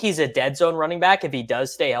even think he's a dead zone running back if he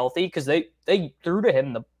does stay healthy, because they threw to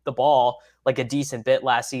him the ball like a decent bit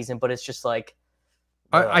last season, but it's just like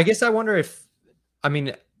I guess I wonder if, I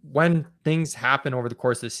mean, when things happen over the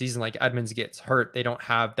course of the season, like Edmonds gets hurt, they don't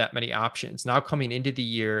have that many options. Now coming into the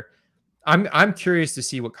year, I'm curious to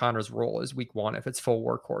see what Connor's role is week 1, if it's full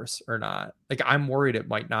workhorse or not. Like, I'm worried it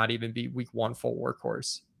might not even be week 1 full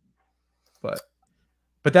workhorse. But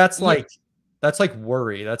that's like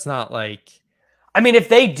worry. That's not like, I mean, if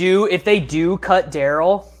they do cut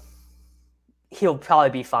Darrell, he'll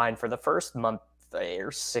probably be fine for the first month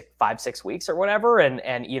or 5-6 weeks or whatever,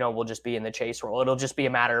 and we'll just be in the chase role. It'll just be a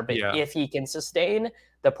matter of if he can sustain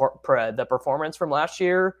the performance from last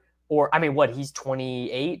year. Or, I mean, he's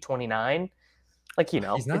 28, 29. Like,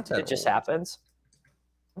 he's not it just happens.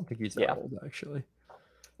 I don't think he's that old, actually.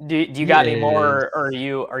 Do you got any more, or are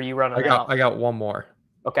you running out? I got one more.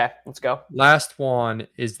 Okay, let's go. Last one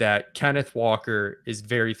is that Kenneth Walker is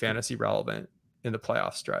very fantasy relevant in the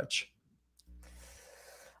playoff stretch.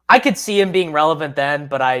 I could see him being relevant then,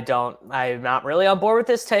 but I'm not really on board with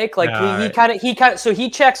this take. Like, he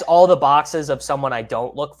checks all the boxes of someone I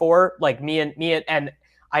don't look for. Like me and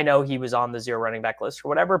I know he was on the zero running back list or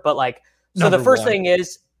whatever, but like, so the first thing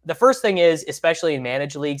is, especially in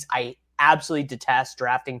managed leagues, I absolutely detest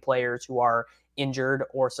drafting players who are injured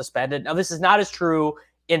or suspended. Now, this is not as true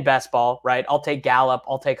in best ball, right? I'll take Gallup,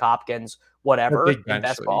 I'll take Hopkins, whatever in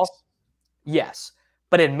best ball. Yes.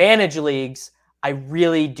 But in managed leagues, I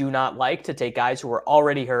really do not like to take guys who are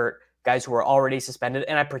already hurt, guys who are already suspended.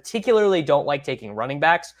 And I particularly don't like taking running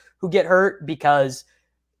backs who get hurt, because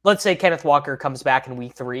let's say Kenneth Walker comes back in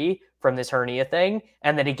week 3 from this hernia thing,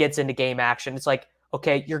 and then he gets into game action. It's like,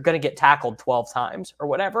 okay, you're going to get tackled 12 times or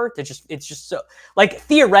whatever. It's just so, like,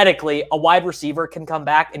 theoretically, a wide receiver can come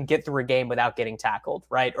back and get through a game without getting tackled,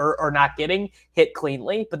 right? Or not getting hit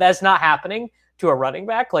cleanly, but that's not happening to a running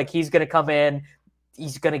back. Like, he's going to come in,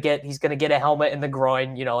 he's going to get a helmet in the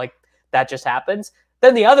groin, like, that just happens.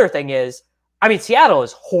 Then the other thing is, I mean, Seattle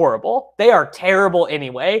is horrible. They are terrible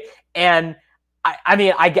anyway. And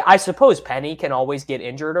I suppose Penny can always get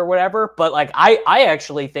injured or whatever, but like, I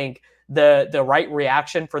actually think the right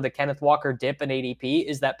reaction for the Kenneth Walker dip in ADP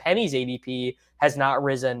is that Penny's ADP has not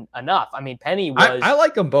risen enough. I mean, Penny was. I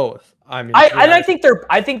like them both. I mean, I think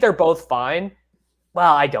they're both fine.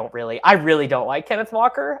 Well, I really don't like Kenneth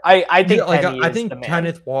Walker. I think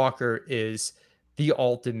Kenneth Walker is the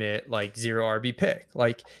ultimate, like, zero RB pick.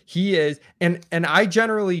 Like, he is, and I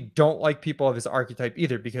generally don't like people of his archetype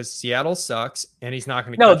either, because Seattle sucks and he's not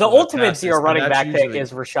going to. No, the ultimate zero running back pick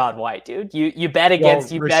is Rachaad White, dude. You bet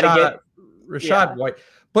against Rachaad White,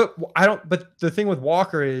 but I don't. But the thing with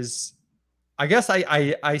Walker is, I guess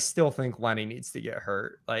I still think Lenny needs to get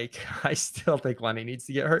hurt. Like, I still think Lenny needs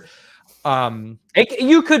to get hurt.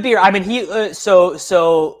 You could be. I mean, he the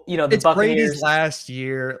it's Buccaneers Brady's last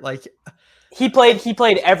year. Like, he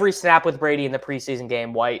played every snap with Brady in the preseason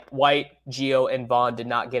game. White, Gio, and Vaughn did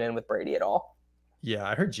not get in with Brady at all. Yeah,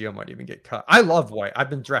 I heard Gio might even get cut. I love White. I've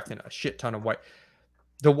been drafting a shit ton of White.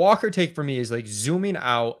 The Walker take for me is like zooming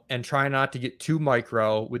out and trying not to get too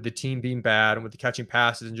micro with the team being bad and with the catching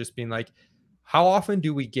passes, and just being like, how often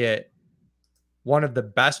do we get one of the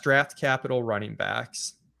best draft capital running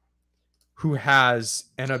backs who has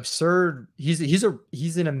an absurd,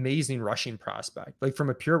 he's an amazing rushing prospect. Like, from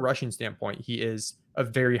a pure rushing standpoint, he is a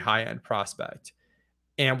very high-end prospect.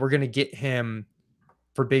 And we're going to get him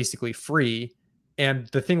for basically free. And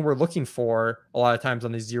the thing we're looking for a lot of times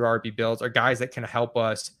on these zero RB builds are guys that can help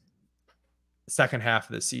us second half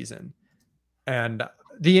of the season. And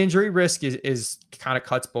the injury risk is kind of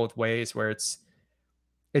cuts both ways, where it's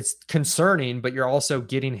concerning, but you're also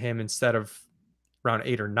getting him instead of round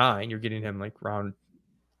 8 or 9, you're getting him like round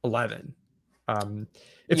 11.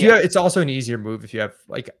 It's also an easier move if you have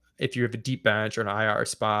a deep bench or an IR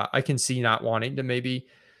spot. I can see not wanting to maybe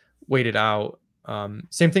wait it out.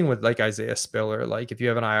 Same thing with like Isaiah Spiller. Like, if you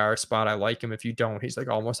have an IR spot, I like him. If you don't, he's like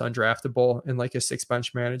almost undraftable in like a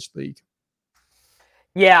 6-bench managed league.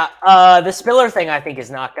 Yeah, the Spiller thing I think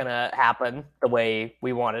is not going to happen the way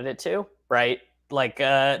we wanted it to, right? Like No.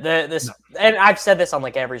 and I've said this on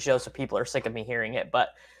like every show, so people are sick of me hearing it. But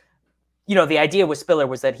the idea with Spiller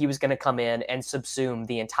was that he was going to come in and subsume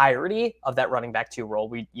the entirety of that running back 2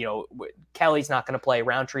 role. Kelly's not going to play,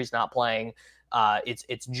 Roundtree's not playing.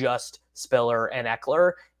 It's just Spiller and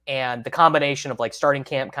Eckler, and the combination of like starting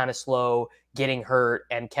camp kind of slow, getting hurt,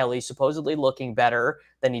 and Kelly supposedly looking better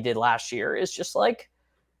than he did last year is just like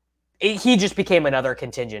he just became another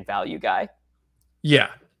contingent value guy. Yeah.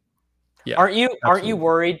 Yeah. Aren't you absolutely.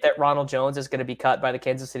 worried that Ronald Jones is going to be cut by the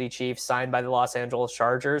Kansas City Chiefs, signed by the Los Angeles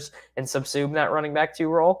Chargers, and subsume that running back 2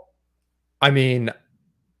 role? I mean,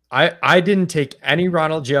 I didn't take any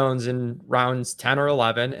Ronald Jones in rounds 10 or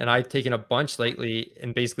 11, and I've taken a bunch lately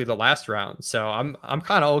in basically the last round. So I'm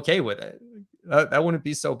kind of okay with it. That wouldn't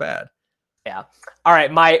be so bad. Yeah. All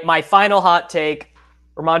right. My final hot take: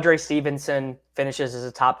 Ramondre Stevenson finishes as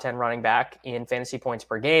a top 10 running back in fantasy points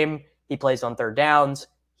per game. He plays on third downs.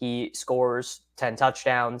 He scores 10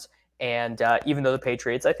 touchdowns. And even though the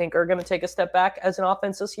Patriots, I think, are going to take a step back as an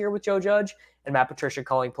offense this year with Joe Judge and Matt Patricia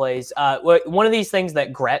calling plays, one of these things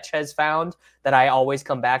that Gretsch has found that I always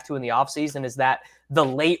come back to in the offseason is that the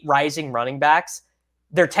late rising running backs,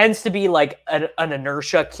 there tends to be like an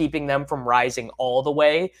inertia keeping them from rising all the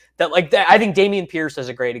way. I think Dameon Pierce is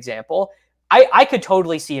a great example. I could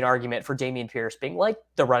totally see an argument for Dameon Pierce being like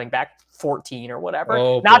the running back 14 or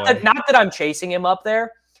whatever. Not that I'm chasing him up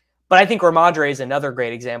there. But I think Ramondre is another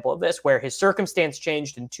great example of this, where his circumstance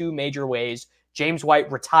changed in 2 major ways. James White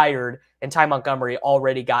retired, and Ty Montgomery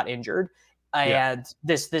already got injured. And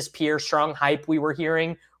this Pierre Strong hype we were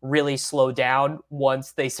hearing really slowed down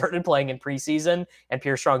once they started playing in preseason, and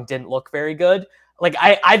Pierre Strong didn't look very good. Like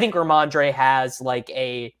I think Ramondre has like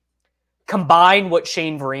a combine what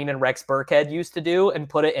Shane Vereen and Rex Burkhead used to do and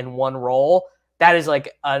put it in one role. That is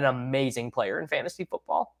like an amazing player in fantasy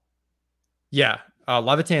football. Yeah.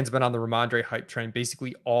 Levitan's been on the Ramondre hype train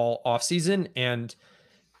basically all offseason, and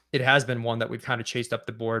it has been one that we've kind of chased up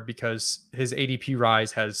the board because his ADP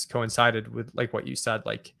rise has coincided with, like what you said,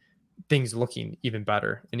 like things looking even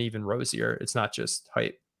better and even rosier. It's not just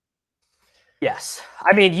hype. Yes.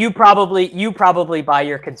 I mean, you probably by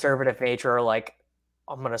your conservative nature are like,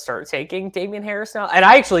 I'm going to start taking Damian Harris now. And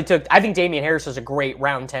I think Damian Harris was a great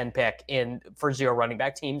round 10 pick for 0 running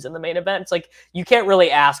back teams in the main event. It's like, you can't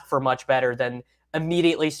really ask for much better than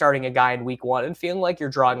immediately starting a guy in week 1 and feeling like you're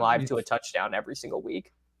drawing live to a touchdown every single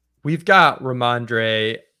week. We've got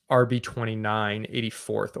Ramondre RB29,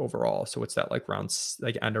 84th overall. So what's that, like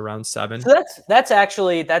end of round 7? So that's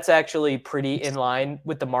actually pretty in line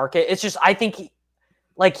with the market. It's just, I think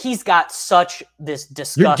he's got such this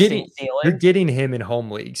disgusting ceiling. You're getting him in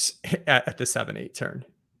home leagues at the 7-8 turn.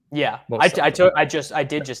 Yeah. I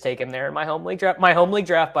did just take him there in my home league draft. My home league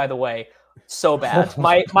draft, by the way, so bad.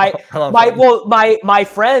 My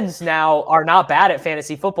friends now are not bad at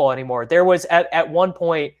fantasy football anymore. There was at one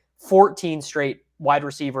point 14 straight wide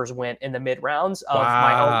receivers went in the mid rounds of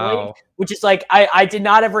my home league, which is like I did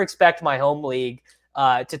not ever expect my home league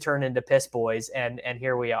to turn into piss boys, and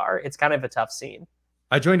here we are. It's kind of a tough scene.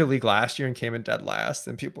 I joined a league last year and came in dead last,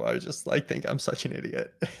 and people are just like, think I'm such an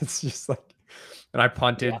idiot. It's just like, and I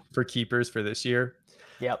punted for keepers for this year.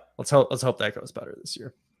 Yep. Let's hope that goes better this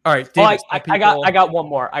year. All right, Davis, I got one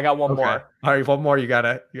more. More. All right, one more. You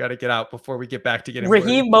gotta get out before we get back to getting.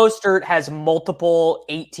 Raheem Mostert has multiple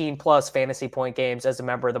 18+ fantasy point games as a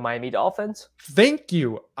member of the Miami Dolphins. Thank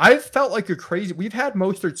you. I've felt like a crazy. We've had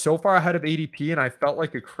Mostert so far ahead of ADP, and I felt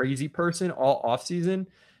like a crazy person all offseason.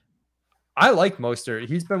 I like Mostert.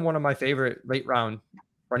 He's been one of my favorite late round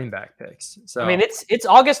running back picks. So I mean, it's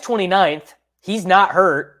August 29th. He's not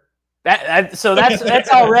hurt. That's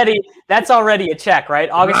already a check, right?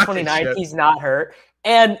 August 29th, he's not hurt.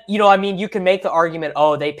 And, you can make the argument,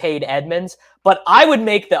 oh, they paid Edmonds. But I would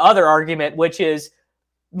make the other argument, which is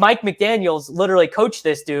Mike McDaniels literally coached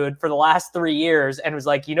this dude for the last 3 years and was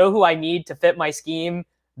like, you know who I need to fit my scheme?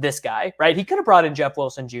 This guy, right? He could have brought in Jeff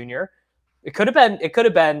Wilson Jr. It could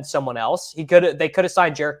have been someone else. They could have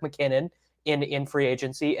signed Jerick McKinnon in free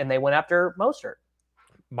agency, and they went after Mostert.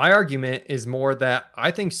 My argument is more that I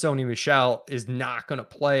think Sony Michel is not going to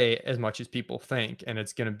play as much as people think, and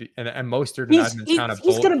it's going to be and Mostert and Edmonds kind of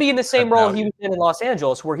he's going to be in the same role he was in Los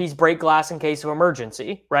Angeles, where he's break glass in case of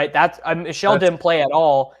emergency, right? Michel didn't play at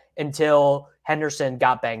all until Henderson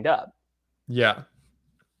got banged up. Yeah.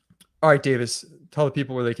 All right, Davis, tell the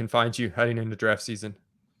people where they can find you heading into draft season.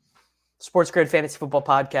 Sports Grid Fantasy Football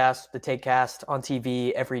Podcast, the Takecast on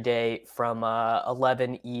TV every day from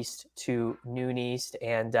 11 East to noon East.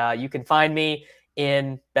 And you can find me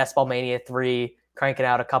in Best Ball Mania 3, cranking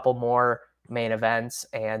out a couple more main events.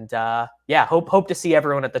 And hope to see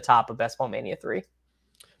everyone at the top of Best Ball Mania 3.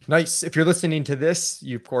 Nice. If you're listening to this,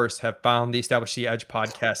 you of course have found the Establish the Edge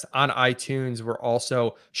podcast on iTunes. We're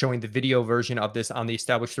also showing the video version of this on the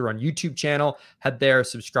Establish the Run YouTube channel. Head there,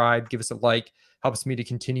 subscribe, give us a like. Helps me to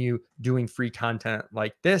continue doing free content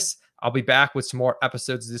like this. I'll be back with some more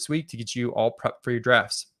episodes this week to get you all prepped for your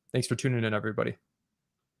drafts. Thanks for tuning in, everybody.